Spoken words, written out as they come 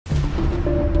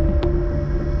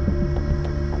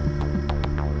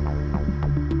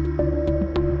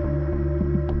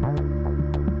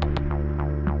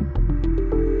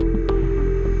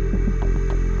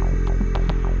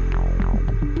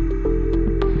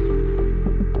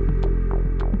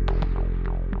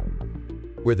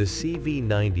Where the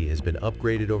CV90 has been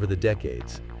upgraded over the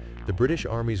decades, the British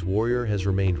Army's Warrior has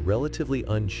remained relatively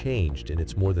unchanged in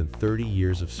its more than 30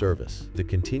 years of service. The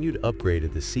continued upgrade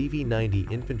of the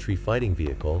CV90 Infantry Fighting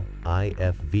Vehicle,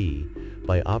 IFV,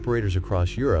 by operators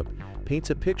across Europe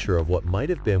paints a picture of what might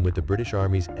have been with the British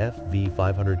Army's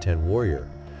FV510 Warrior,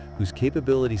 whose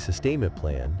Capability Sustainment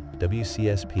Plan,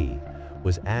 WCSP,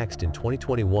 was axed in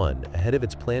 2021 ahead of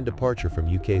its planned departure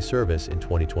from UK service in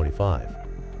 2025.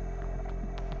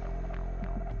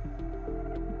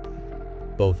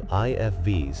 Both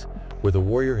IFVs, where the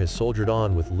Warrior has soldiered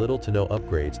on with little to no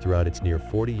upgrades throughout its near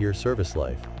 40-year service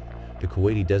life, the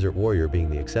Kuwaiti Desert Warrior being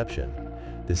the exception,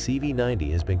 the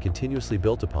CV90 has been continuously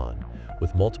built upon,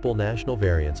 with multiple national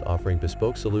variants offering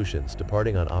bespoke solutions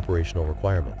departing on operational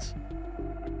requirements.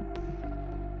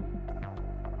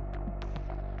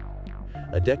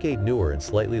 A decade newer and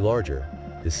slightly larger,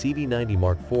 the CV90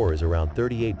 Mark IV is around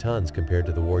 38 tons compared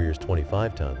to the Warrior's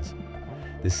 25 tons.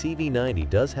 The CV90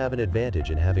 does have an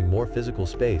advantage in having more physical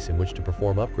space in which to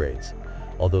perform upgrades,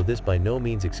 although this by no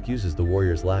means excuses the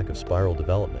Warrior's lack of spiral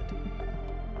development.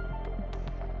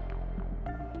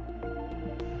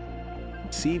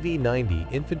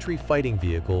 CV90 Infantry Fighting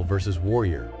Vehicle versus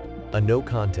Warrior, a no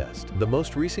contest. The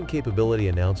most recent capability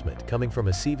announcement coming from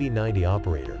a CV90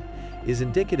 operator is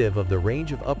indicative of the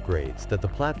range of upgrades that the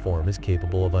platform is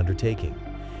capable of undertaking,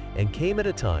 and came at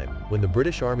a time when the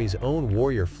British Army's own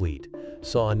Warrior fleet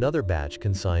saw another batch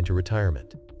consigned to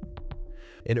retirement.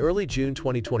 In early June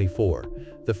 2024,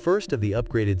 the first of the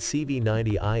upgraded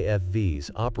CV90 IFVs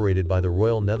operated by the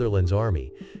Royal Netherlands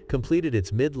Army completed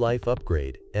its mid-life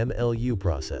upgrade (MLU)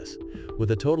 process, with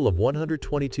a total of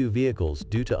 122 vehicles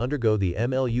due to undergo the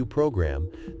MLU program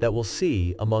that will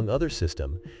see, among other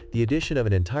systems, the addition of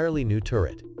an entirely new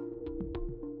turret.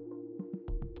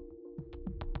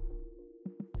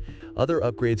 Other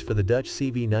upgrades for the Dutch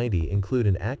CV90 include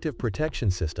an active protection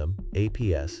system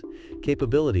 (APS)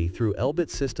 capability through Elbit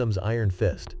Systems Iron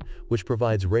Fist, which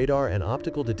provides radar and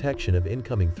optical detection of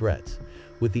incoming threats,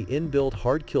 with the inbuilt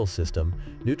hard kill system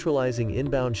neutralizing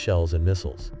inbound shells and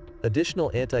missiles.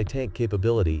 Additional anti-tank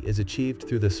capability is achieved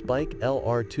through the Spike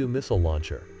LR2 missile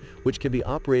launcher, which can be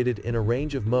operated in a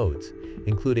range of modes,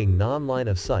 including non-line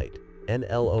of sight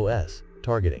 (NLOS)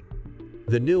 targeting.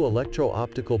 The new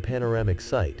electro-optical panoramic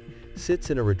sight sits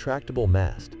in a retractable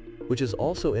mast, which has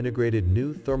also integrated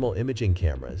new thermal imaging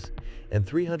cameras and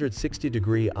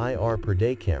 360-degree IR per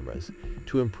day cameras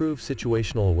to improve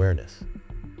situational awareness.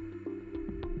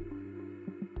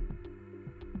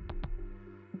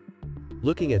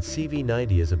 Looking at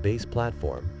CV90 as a base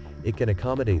platform, it can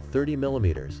accommodate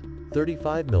 30mm,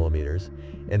 35mm,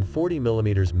 and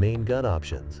 40mm main gun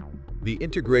options. The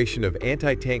integration of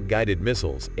anti-tank guided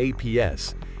missiles,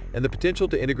 APS, and the potential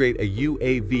to integrate a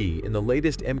UAV in the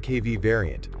latest MKV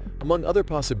variant, among other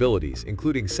possibilities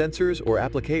including sensors or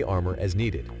applique armor as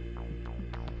needed.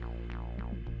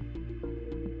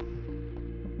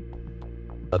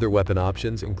 Other weapon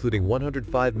options including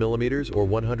 105mm or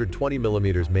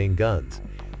 120mm main guns,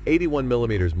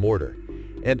 81mm mortar,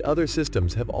 and other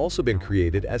systems have also been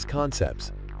created as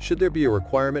concepts, should there be a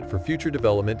requirement for future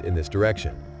development in this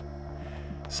direction.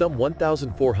 Some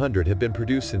 1,400 have been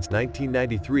produced since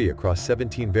 1993 across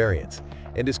 17 variants,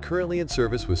 and is currently in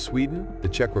service with Sweden, the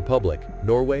Czech Republic,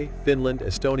 Norway, Finland,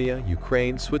 Estonia,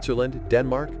 Ukraine, Switzerland,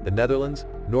 Denmark, the Netherlands,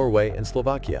 Norway, and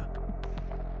Slovakia.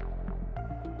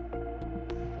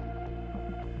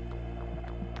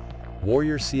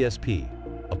 Warrior CSP,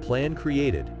 a plan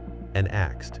created and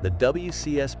axed. The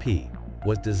WCSP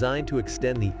was designed to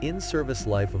extend the in-service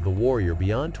life of the Warrior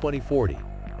beyond 2040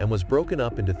 and was broken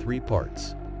up into three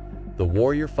parts: the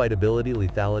Warrior Fightability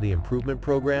Lethality Improvement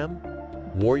Program,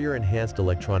 Warrior Enhanced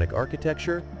Electronic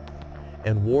Architecture,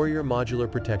 and Warrior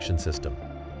Modular Protection System.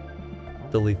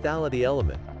 The lethality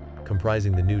element,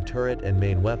 comprising the new turret and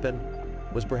main weapon,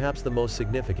 was perhaps the most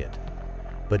significant,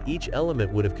 but each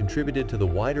element would have contributed to the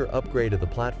wider upgrade of the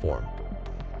platform.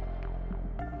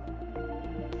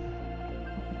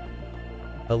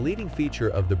 A leading feature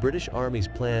of the British Army's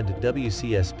planned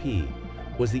WCSP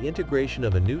was the integration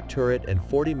of a new turret and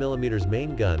 40mm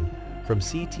main gun from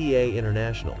CTA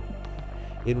International,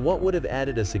 in what would have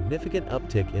added a significant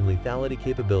uptick in lethality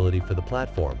capability for the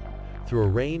platform through a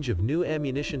range of new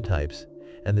ammunition types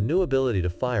and the new ability to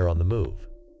fire on the move.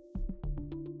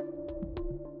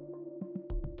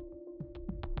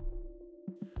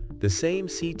 The same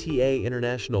CTA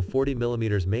International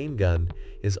 40mm main gun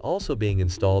is also being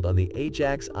installed on the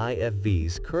Ajax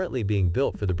IFVs currently being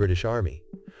built for the British Army,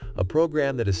 a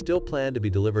program that is still planned to be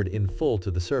delivered in full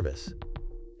to the service.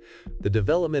 The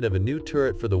development of a new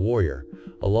turret for the Warrior,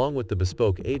 along with the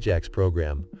bespoke Ajax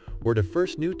program, were the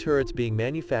first new turrets being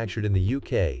manufactured in the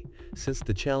UK since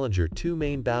the Challenger 2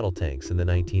 main battle tanks in the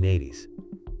 1980s.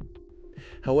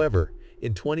 However,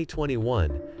 in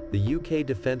 2021, the UK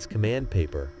Defence Command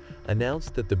paper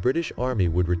announced that the British Army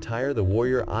would retire the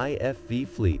Warrior IFV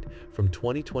fleet from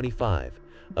 2025,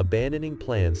 abandoning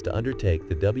plans to undertake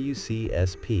the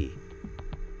WCSP.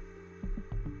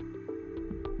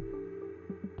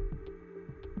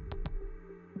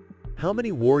 How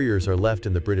many warriors are left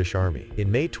in the British Army?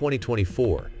 In May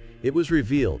 2024, it was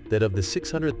revealed that of the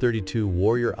 632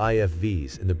 Warrior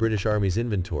IFVs in the British Army's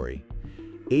inventory,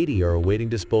 80 are awaiting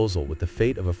disposal, with the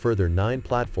fate of a further 9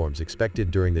 platforms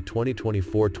expected during the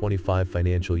 2024-25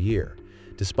 financial year,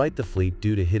 despite the fleet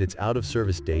due to hit its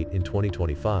out-of-service date in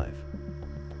 2025.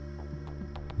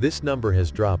 This number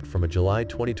has dropped from a July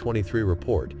 2023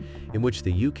 report in which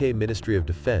the UK Ministry of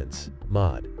Defence,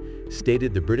 MOD,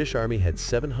 stated the British Army had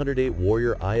 708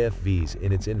 Warrior IFVs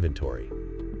in its inventory.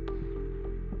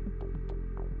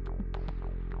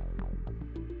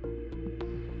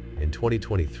 In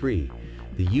 2023,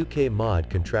 the UK MOD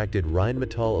contracted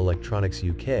Rheinmetall Electronics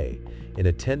UK in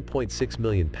a £10.6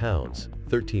 million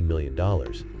 ($13 million)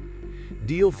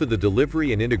 deal for the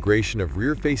delivery and integration of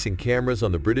rear-facing cameras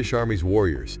on the British Army's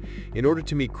Warriors in order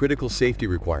to meet critical safety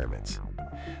requirements.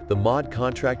 The MOD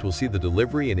contract will see the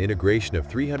delivery and integration of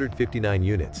 359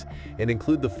 units and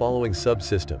include the following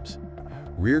subsystems: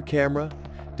 rear camera,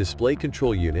 display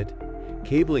control unit,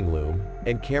 cabling loom,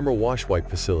 and camera wash-wipe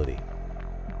facility.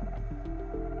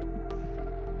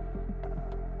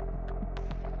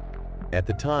 At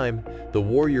the time, the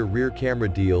Warrior rear camera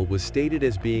deal was stated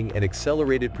as being an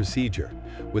accelerated procedure,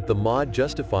 with the MOD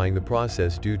justifying the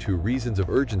process due to reasons of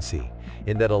urgency,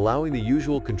 in that allowing the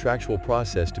usual contractual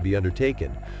process to be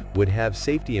undertaken would have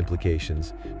safety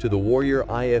implications to the Warrior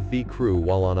IFV crew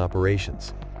while on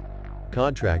operations.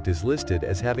 Contract is listed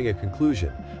as having a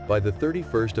conclusion by the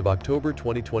 31st of October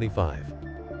 2025.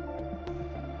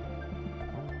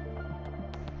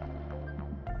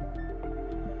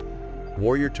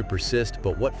 Warrior to persist,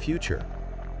 but what future?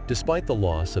 Despite the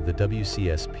loss of the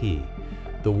WCSP,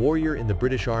 the Warrior in the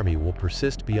British Army will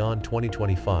persist beyond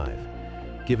 2025,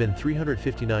 given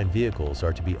 359 vehicles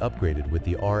are to be upgraded with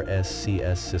the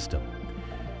RSCS system.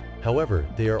 However,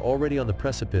 they are already on the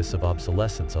precipice of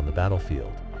obsolescence on the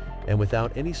battlefield, and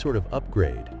without any sort of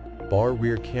upgrade, bar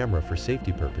rear camera for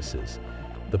safety purposes,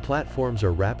 the platforms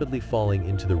are rapidly falling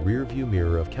into the rear view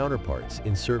mirror of counterparts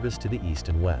in service to the east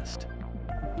and west.